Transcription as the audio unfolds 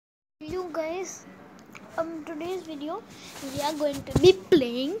Hello guys, today's video we are going to be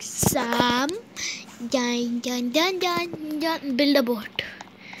playing some build a boat,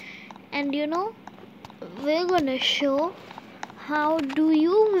 and we're gonna show how do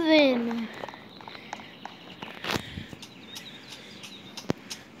you win.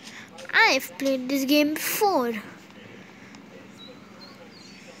 I've played this game before.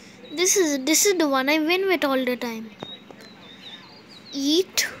 This is the one I win with all the time.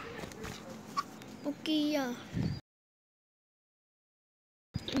 Eat. Okay, yeah.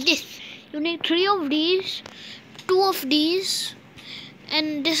 This you need 3 of these, 2 of these,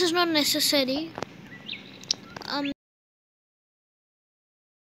 and this is not necessary.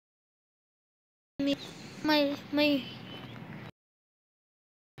 My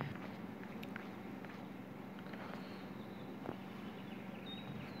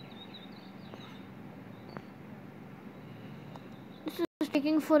this is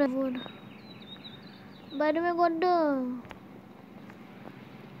taking forever. By the way, I got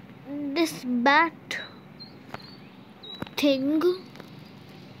this bat thing.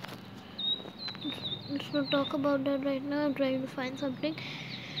 Let's not talk about that right now. I'm trying to find something.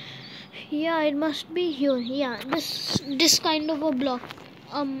 Yeah, it must be here. Yeah, this kind of a block.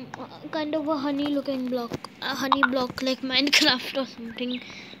 Kind of a honey looking block. A honey block like Minecraft or something.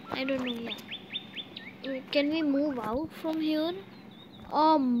 I don't know. Yeah. Wait, can we move out from here?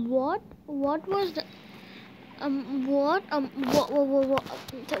 What? What was the? What? What?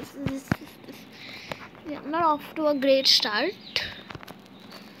 Yeah, not off to a great start.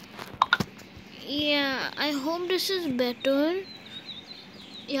 Yeah, I hope this is better.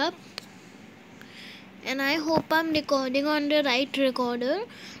 Yep. And I hope I'm recording on the right recorder,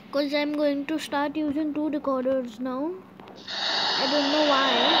 because I'm going to start using 2 recorders now. I don't know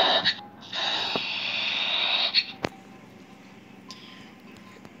why.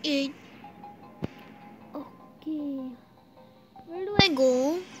 Okay. Where do I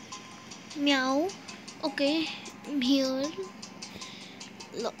go? Meow. Okay. I'm here.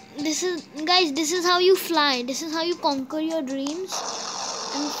 Look, this is how you fly. This is how you conquer your dreams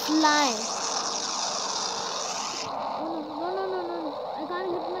and fly. No. I can't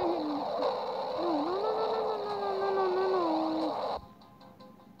hit my head. No.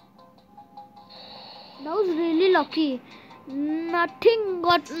 That was really lucky. Nothing.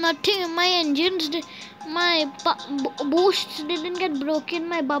 My engines, my boosts didn't get broken.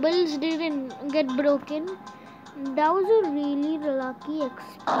 My bubbles didn't get broken. That was a really lucky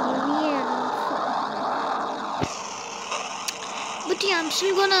experience. But yeah, I'm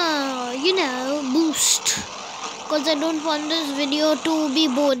still gonna, boost. Because I don't want this video to be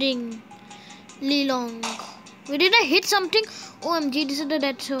boringly long. Wait, did I hit something? OMG, this is the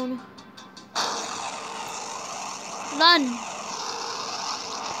dead zone. Run.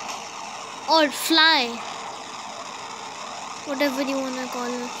 Or fly. Whatever you wanna call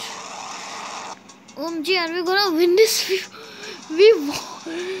it. OMG, are we gonna win this?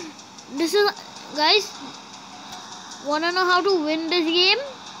 This is, guys, wanna know how to win this game?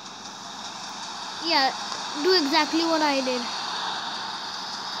 Yeah, do exactly what I did.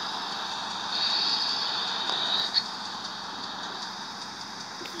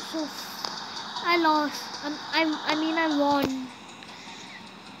 So I lost. I won.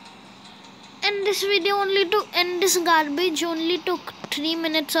 And this video and this garbage only took 3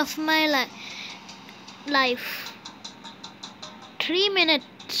 minutes of my life. 3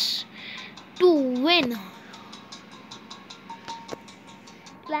 minutes to win.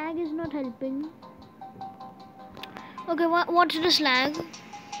 Lag is not helping. Okay, what's this lag?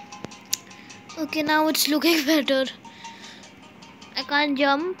 Okay, now it's looking better. I can't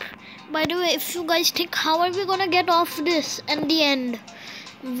jump. By the way, if you guys think how are we gonna get off this in the end?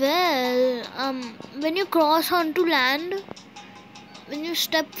 Well, when you cross onto land, when you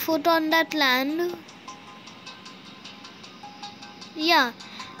step foot on that land, yeah,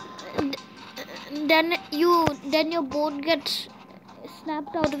 then your boat gets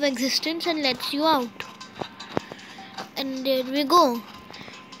snapped out of existence and lets you out. And there we go.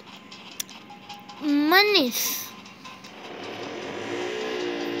 Monies.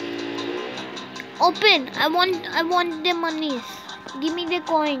 Open. I want the monies. Give me the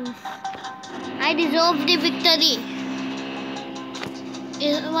coins. I deserve the victory.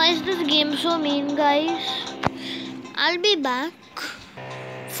 Why is this game so mean, guys? I'll be back.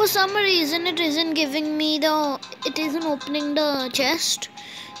 For some reason it isn't opening the chest.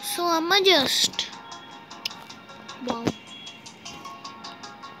 So I'ma just, wow.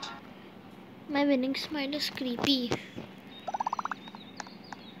 My winning smile is creepy.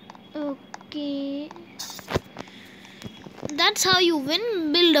 Okay. that's how you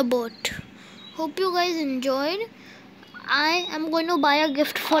win Build a Boat. Hope you guys enjoyed. I am going to buy a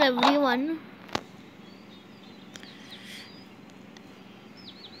gift for everyone.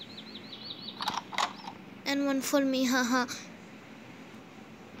 And one for me, haha.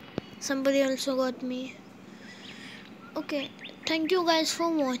 Somebody also got me. Okay, thank you guys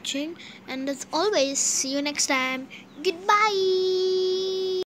for watching, and as always, see you next time. Goodbye.